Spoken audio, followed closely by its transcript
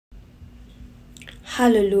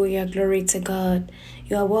Hallelujah, glory to God.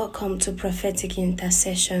 You are welcome to Prophetic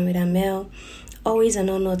Intercession with Amel. Always an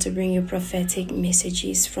honor to bring you prophetic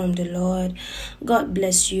messages from the Lord. God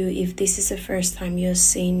bless you if this is the first time you're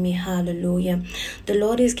seeing me. Hallelujah. The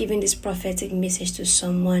Lord is giving this prophetic message to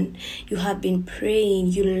someone. You have been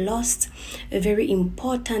praying. You lost a very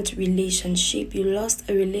important relationship. You lost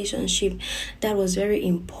a relationship that was very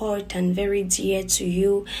important, very dear to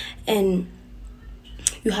you. And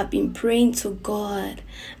you have been praying to God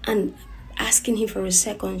and asking him for a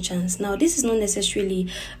second chance. Now, this is not necessarily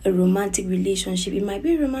a romantic relationship. It might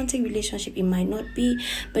be a romantic relationship, it might not be,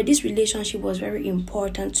 but this relationship was very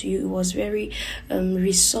important to you. It was very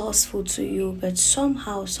resourceful to you, but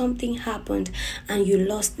somehow something happened and you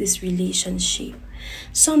lost this relationship.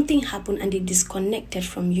 Something happened and they disconnected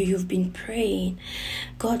from you. You've been praying.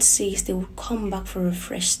 God says they will come back for a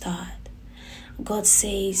fresh start. God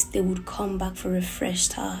says they would come back for a fresh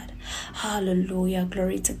start. Hallelujah.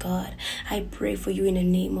 Glory to God. I pray for you in the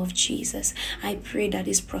name of Jesus. I pray that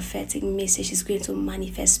this prophetic message is going to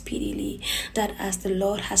manifest speedily. That as the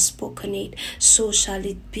Lord has spoken it, so shall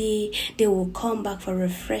it be. They will come back for a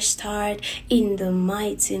fresh start in the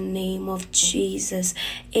mighty name of Jesus.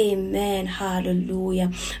 Amen.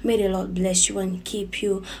 Hallelujah. May the Lord bless you and keep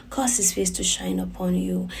you. Cause his face to shine upon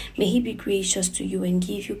you. May he be gracious to you and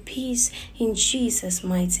give you peace in Jesus'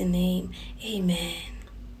 mighty name. Amen.